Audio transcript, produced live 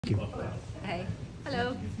Thank you. Hi.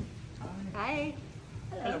 Hello. Hi.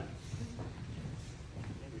 Hello.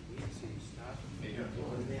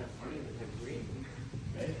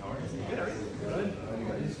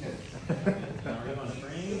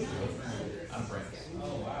 I'm Frank.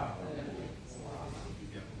 Oh, wow.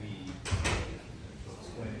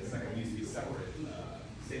 It's like we used to be separate,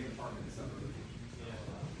 same department, separate.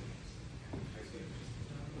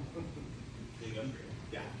 Big upgrade.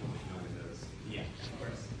 Yeah. Yeah, of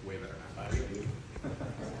course. Way better now.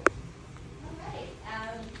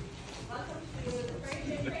 Welcome to the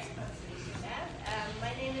Furniture and Trade Conversation Lab.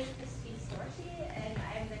 My name is Christine Storti, and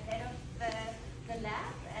I'm the head of the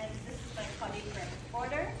lab, and this is my colleague Greg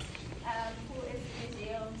Porter, who is the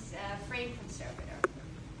museum's frame conservator.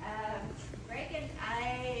 Greg and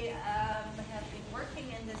I have been working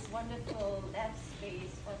in this wonderful lab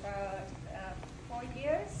space for about 4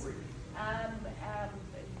 years.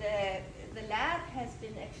 The lab has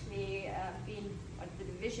been actually the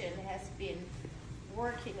division has been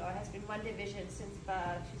working, or has been one division since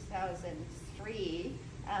about 2003,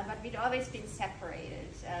 but we'd always been separated.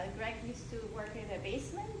 Greg used to work in a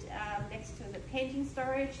basement next to the painting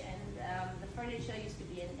storage, and the furniture used to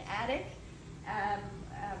be in an attic,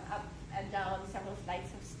 up and down several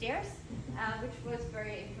flights of stairs, which was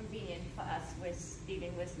very inconvenient for us with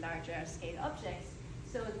dealing with larger scale objects.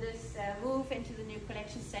 So this move into the new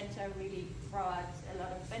collection center really brought a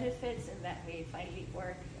lot of benefits in that we finally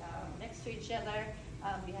work next to each other.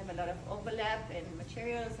 We have a lot of overlap in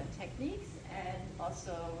materials and techniques, and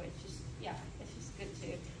also it's just good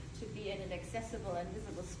to be in an accessible and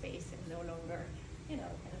visible space and no longer, kind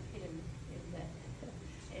of hidden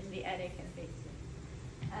in the attic and basement.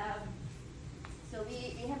 So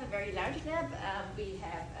we have a very large lab. We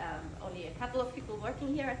have only a couple of people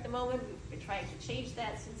working here at the moment. We've been trying to change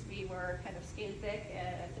that since we were kind of scaled back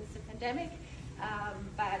since the pandemic.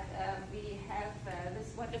 But we have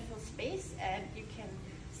this wonderful space, and you can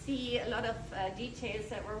see a lot of details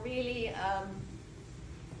that were really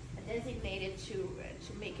designated to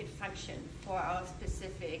make it function for our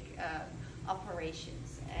specific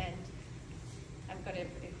operations. And I'm going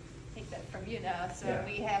to take that from you now. So yeah.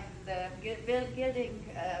 We have the gilding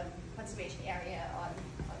conservation area on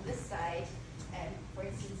this side, and for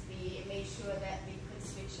instance, we made sure that we could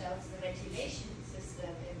switch out the ventilation system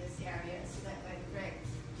in this area, so that when Greg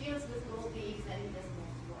deals with mold leaks, then he doesn't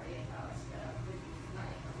have to worry about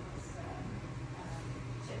flying on this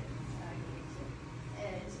chip.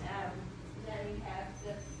 And then we have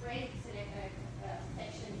the frame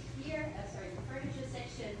section here, the furniture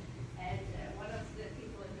section, and one of the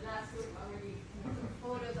people in the last group already took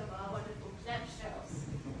photos of our wonderful clamp shelves.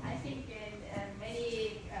 I think in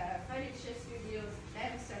many furniture studios,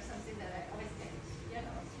 clamps are something that I always get,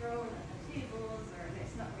 thrown on the tables, or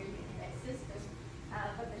there's not really a nice system.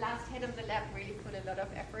 But the last head of the lab really put a lot of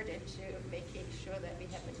effort into making sure that we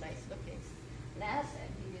have a nice looking lab, and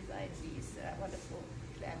he designed these wonderful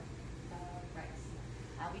clamp racks.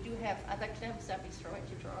 We do have other clamps that we throw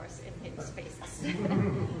into drawers in hidden spaces.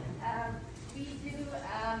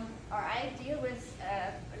 I deal with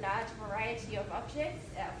a large variety of objects,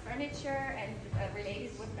 furniture, and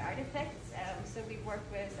related wooden artifacts. So I work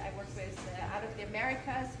with Out of the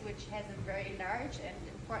Americas, which has a very large and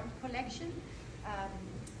important collection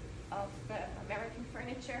of American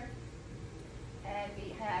furniture. And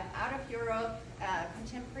we have Out of Europe,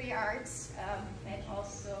 contemporary arts, and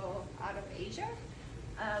also Out of Asia.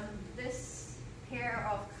 This pair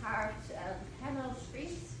of carved panel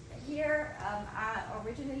screens here are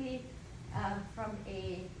originally from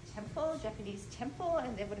a temple, Japanese temple,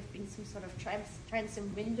 and there would have been some sort of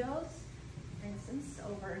transom windows, for instance,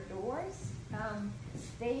 over doors.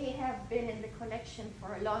 They have been in the collection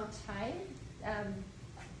for a long time,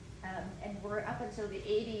 and were up until the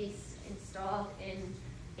 80s installed in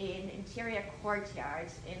an interior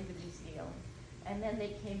courtyard in the museum. And then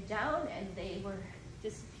they came down and they were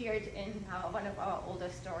disappeared in one of our older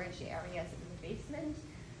storage areas in the basement,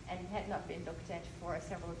 and had not been looked at for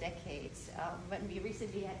several decades. When we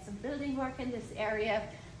recently had some building work in this area,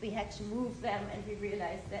 we had to move them, and we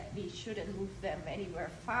realized that we shouldn't move them anywhere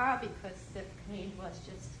far because the paint was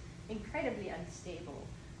just incredibly unstable.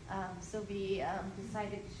 So we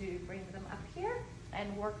decided to bring them up here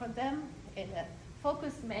and work on them in a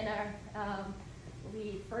focused manner.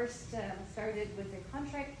 We first started with a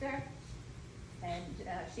contractor, and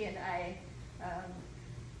she and I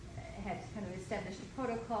had kind of established a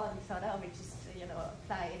protocol, and we thought, we just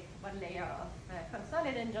apply one layer of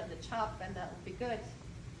consolidant on the top, and that would be good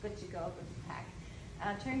to go, good to pack.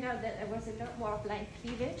 Turned out that there was a lot more blind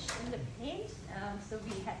cleavage in the paint, so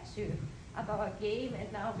we had to of our game,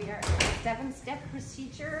 and now we are in a 7-step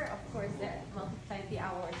procedure. Of course, that multiplied the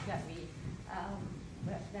hours that we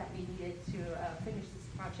needed to finish this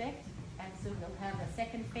project. And so we'll have a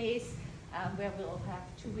second phase where we'll have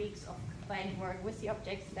 2 weeks of combined work with the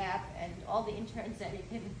objects lab and all the interns that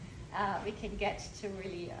we can get to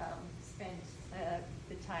really spend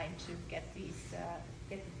the time to get the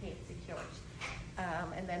paint secured.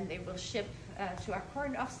 And then they will ship to our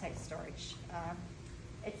current offsite storage.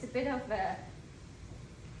 It's a bit of a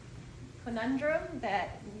conundrum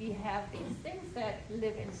that we have these things that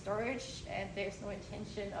live in storage and there's no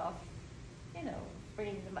intention of,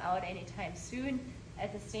 bringing them out anytime soon.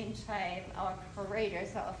 At the same time, our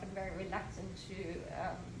curators are often very reluctant to,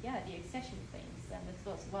 deaccession things. And this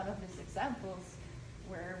was one of these examples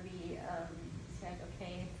where we said,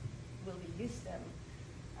 okay, will we use them?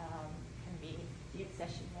 Can we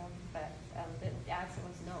deaccession them? But the answer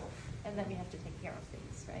was no. And then we have to take care of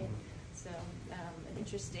things, right? So an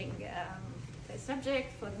interesting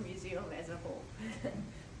subject for the museum as a whole.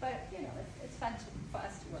 But it's fun for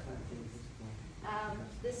us to work on things.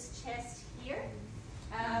 This chest here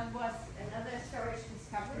was another storage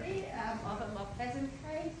discovery of a more pleasant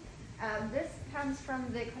kind. This comes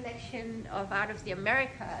from the collection of Out of the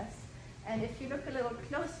Americas. And if you look a little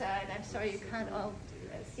closer, and I'm sorry you can't all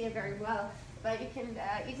see it very well, but you can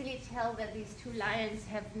easily tell that these two lions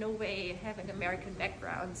have no way have an American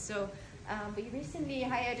background. So we recently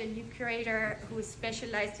hired a new curator who is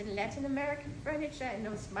specialized in Latin American furniture and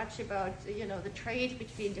knows much about the trade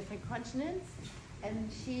between different continents.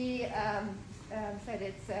 And she said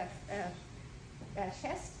it's a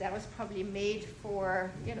chest that was probably made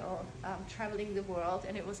for traveling the world,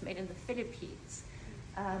 and it was made in the Philippines.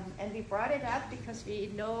 And we brought it up because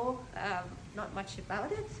we know not much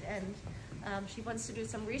about it, and she wants to do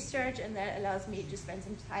some research, and that allows me to spend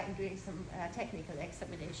some time doing some technical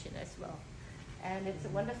examination as well. And it's a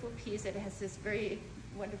wonderful piece. It has this very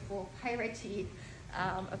wonderful piratey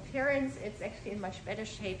appearance. It's actually in much better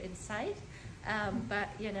shape inside, but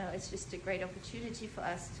it's just a great opportunity for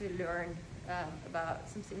us to learn about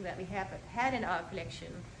something that we have had in our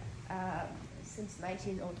collection since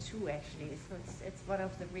 1902, actually. So it's one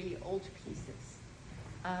of the really old pieces.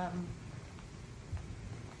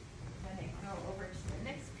 Over to the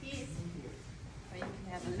next piece, where you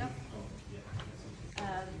can have a look.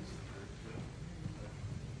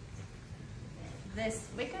 This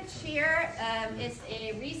wicker chair is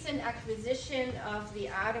a recent acquisition of the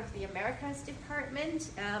Art of the Americas department.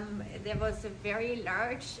 There was a very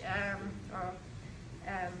large,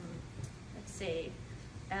 let's say,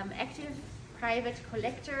 active private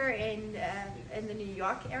collector in the New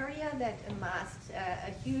York area that amassed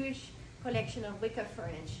a huge collection of wicker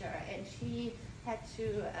furniture, and she had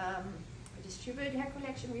to distribute her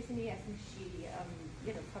collection recently. I think she,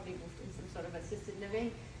 probably moved in some sort of assisted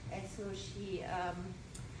living, and so she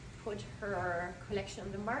put her collection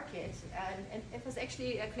on the market, and it was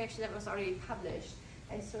actually a collection that was already published.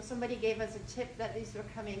 And so somebody gave us a tip that these were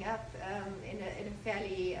coming up in a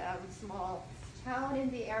fairly small town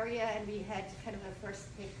in the area, and we had kind of a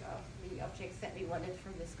first pick of the objects that we wanted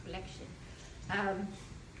from this collection.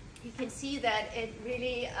 You can see that it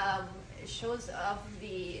really shows off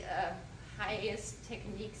the highest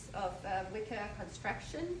techniques of wicker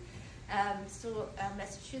construction.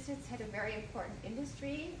 Massachusetts had a very important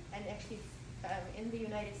industry, and actually in the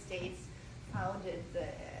United States founded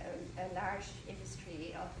a large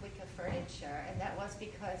industry of wicker furniture, and that was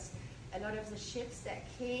because a lot of the ships that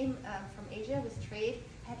came from Asia with trade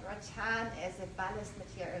had rattan as a ballast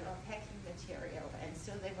material or packing material, and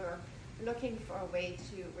so they were looking for a way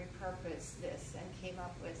to repurpose this and came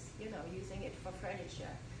up with, using it for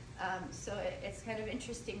furniture. So it's kind of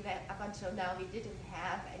interesting that up until now we didn't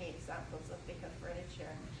have any examples of wicker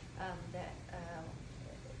furniture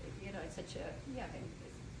it's such a,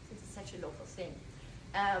 it's such a local thing.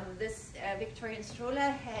 This Victorian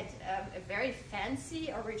stroller had a very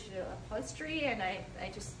fancy original upholstery, and I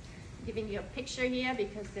just giving you a picture here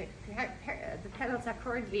because the panels are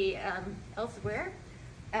currently elsewhere.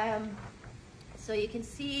 So you can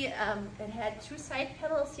see it had two side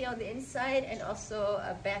panels here on the inside and also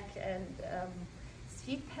a back and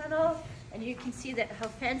seat panel. And you can see that how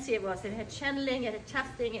fancy it was. It had channeling, it had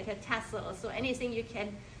tufting, it had tassels. So anything you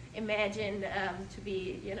can imagine to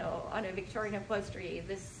be, on a Victorian upholstery,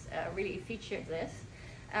 this really featured this.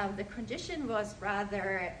 The condition was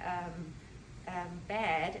rather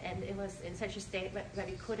bad, and it was in such a state that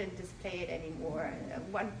we couldn't display it anymore.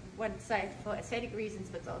 One side for aesthetic reasons,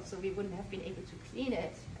 but also we wouldn't have been able to clean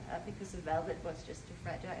it because the velvet was just too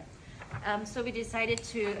fragile. So we decided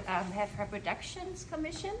to have reproductions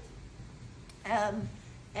commissioned.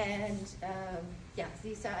 And yeah,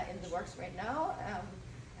 these are in the works right now.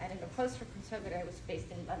 And an upholstery conservatory was based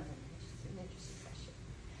in London, which is an interesting question.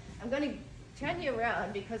 I'm going to turn you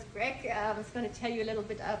around because Greg is going to tell you a little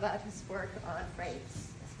bit about his work on frames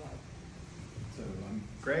as well. So I'm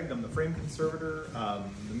Greg, I'm the frame conservator.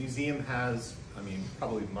 The museum has, I mean,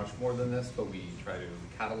 probably much more than this, but we try to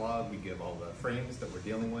catalog. We give all the frames that we're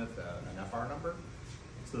dealing with an FR number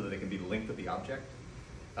so that they can be linked to the object.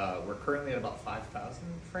 We're currently at about 5,000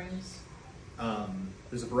 frames.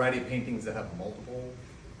 There's a variety of paintings that have multiple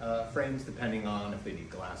frames depending on if they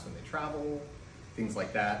need glass when they travel, things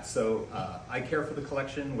like that. So I care for the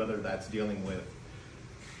collection, whether that's dealing with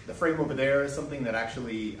the frame over there is something that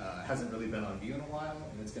actually hasn't really been on view in a while,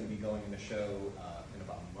 and it's going to be going in a show in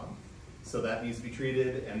about a month. So that needs to be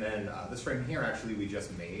treated. And then this frame here, actually, we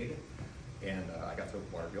just made, and I got to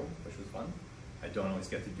water gild, which was fun. I don't always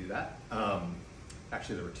get to do that.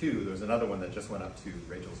 Actually, there were two. There was another one that just went up to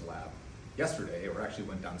Rachel's lab yesterday, or actually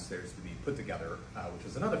went downstairs to be put together, which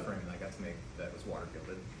was another frame that I got to make that was water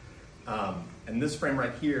gilded. And this frame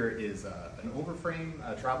right here is an overframe,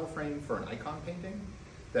 a travel frame for an icon painting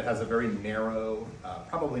that has a very narrow,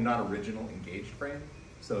 probably not original engaged frame.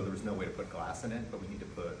 So there was no way to put glass in it, but we need to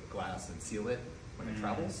put glass and seal it when it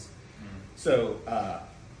travels. So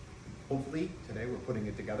hopefully today we're putting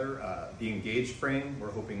it together. The engaged frame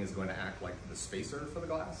we're hoping is going to act like the spacer for the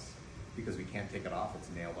glass because we can't take it off, it's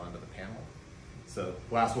nailed onto the panel. So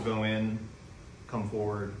glass will go in, come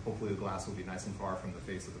forward, hopefully the glass will be nice and far from the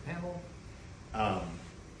face of the panel.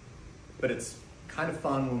 But it's kind of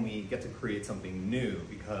fun when we get to create something new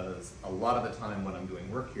because a lot of the time when I'm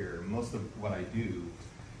doing work here, most of what I do,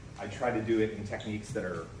 I try to do it in techniques that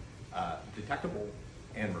are detectable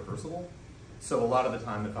and reversible. So a lot of the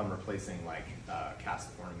time if I'm replacing like a cast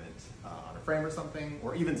ornament on a frame or something,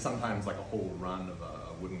 or even sometimes like a whole run of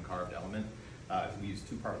a wooden carved element, we use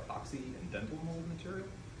 2-part epoxy and dental mold material.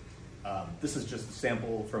 This is just a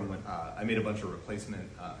sample from when I made a bunch of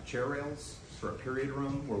replacement chair rails for a period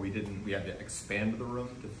room where we had to expand the room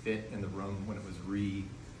to fit in the room when it was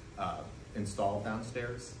installed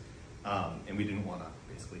downstairs. And we didn't want to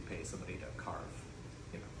basically pay somebody to carve,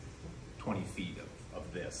 20 feet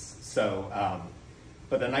of this. So,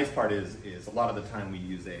 but the nice part is a lot of the time we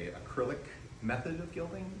use a acrylic method of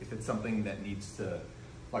gilding. If it's something that needs to,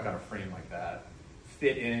 like on a frame like that,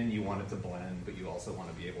 fit in, you want it to blend, but you also want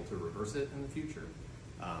to be able to reverse it in the future.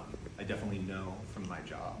 I definitely know from my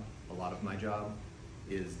job, a lot of my job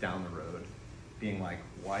is down the road being like,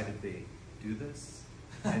 why did they do this?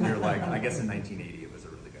 And you're like, I guess in 1980 it was a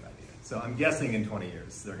really good idea. So I'm guessing in 20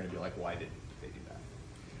 years they're going to be like, why did they do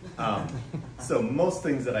that? So most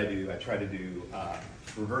things that I do, I try to do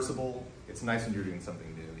reversible. It's nice when you're doing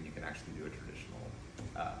something new and you can actually do a traditional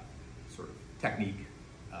sort of technique,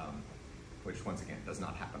 which once again does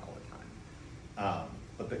not happen all the time.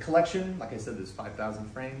 But the collection, like I said, there's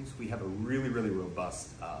 5,000 frames. We have a really, really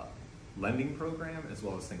robust lending program as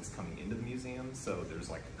well as things coming into the museum. So there's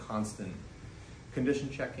like a constant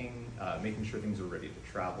condition checking, making sure things are ready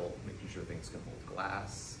to travel, making sure things can hold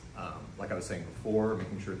glass. Like I was saying before,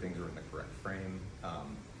 making sure things are in the correct frame.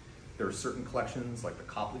 There are certain collections, like the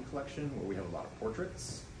Copley collection, where we have a lot of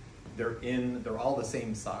portraits. They're all the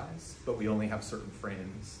same size, but we only have certain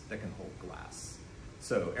frames that can hold glass.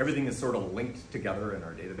 So everything is sort of linked together in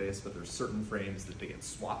our database, but there's certain frames that they get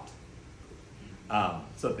swapped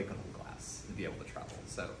so that they can hold glass and be able to travel.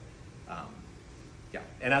 So yeah,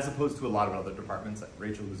 and as opposed to a lot of other departments, like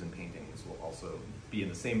Rachel, who's in paintings, will also be in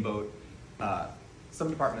the same boat. Some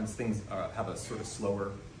departments, things have a sort of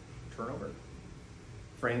slower turnover.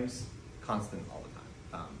 Frames, constant all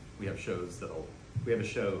the time. We have shows we have a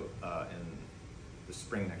show in the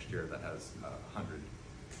spring next year that has 100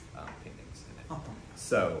 paintings in it.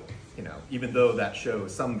 So, even though that show,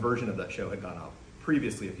 some version of that show had gone up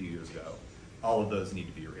previously a few years ago, all of those need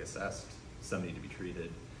to be reassessed, some need to be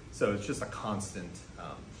treated. So it's just a constant,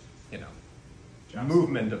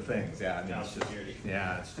 movement of things. Yeah, I mean,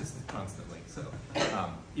 it's just constantly. So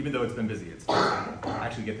even though it's been busy, it's fun to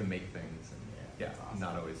actually get to make things and awesome.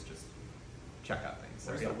 Not always just check out things.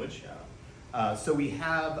 Where's the wood shop? So we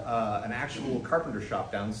have an actual carpenter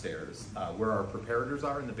shop downstairs where our preparators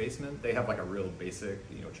are in the basement. They have like a real basic,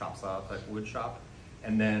 chop saw type wood shop.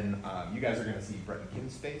 And then you guys are going to see Brett and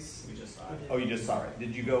Kim's space. We just saw it. Oh, you just saw it.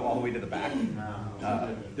 Did you go all the way to the back?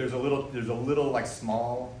 No. There's a little like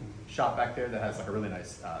small shop back there that has like a really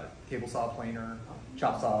nice table saw planer,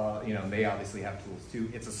 chop saw. They obviously have tools too.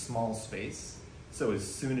 It's a small space, so as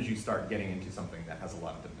soon as you start getting into something that has a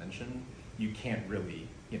lot of dimension, you can't really,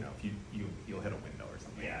 if you'll hit a window or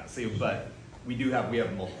something. Yeah. So, but we have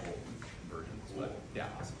multiple versions. But yeah,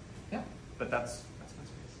 but that's my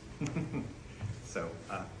space. So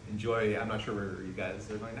enjoy. I'm not sure where you guys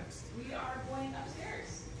are going next. We are going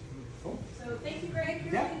upstairs. Cool. So thank you, Greg.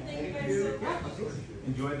 Yeah. Thank you guys so much.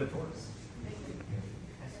 Enjoy the tours.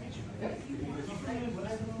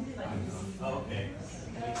 Okay.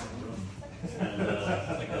 And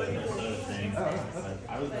like a Minnesota thing.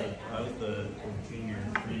 I was the junior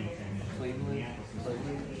training technician.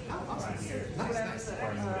 Nice.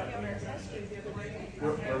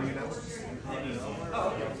 Where were you now? Oh,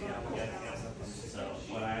 okay. So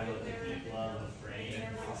what I have a deep love of frame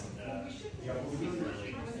and he's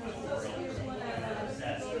really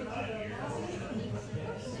obsessed for 5 years.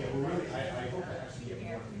 Yeah, well, really, I hope to actually get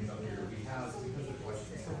more things up here. We have, because the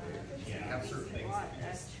questions so big, we have certain things.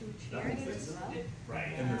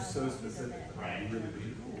 Right. And they're so specific. Right. Really,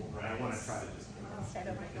 really cool. I want to try to just.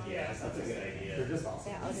 Yeah, that's a good idea. They're just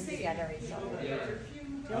awesome. I'll just together each other.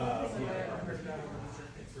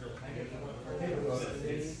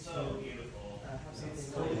 It's so beautiful.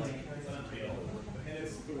 It's unreal. And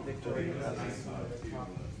it's Victoria was nice about it too.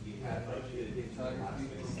 We had like to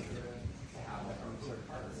have like our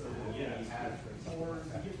cards. So we had four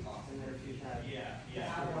yeah.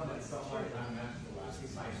 One that's somewhat unmatched last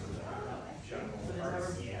night was general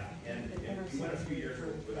cards. Yeah. And we went a few years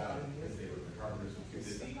without it because they were the carpenters were too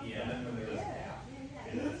busy. Yeah. And then when there was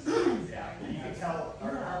you could tell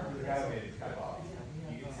our carpenter, the guy who made it, Guy Bob,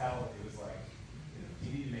 you could tell it was like, you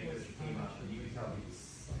need to make this team up, and you could tell he was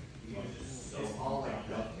just so all like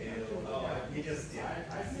dovetail. He just I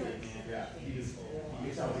see it, man. Yeah. You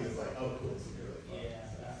could tell he was like, oh cool, so you're like,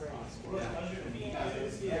 Well, it's a pleasure to meet you.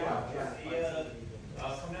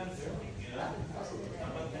 Come down soon, you know? absolutely.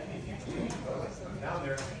 I'm down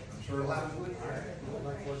there. I'm sure it'll happen.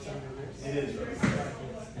 It is. I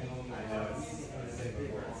know it's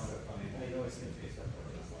before it's so funny. I know it's going to taste like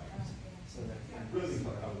what it's like. Really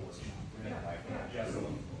fun how it works. Yeah, so.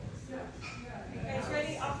 You guys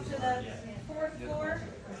ready? Off to the fourth floor.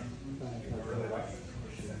 Really like it.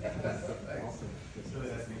 Thanks. It's really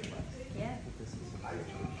nice meeting you. Yeah.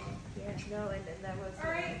 Yeah, no, and that was.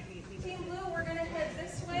 All right, Team Blue, we're going to head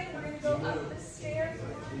this way. We're going to go up the stairs.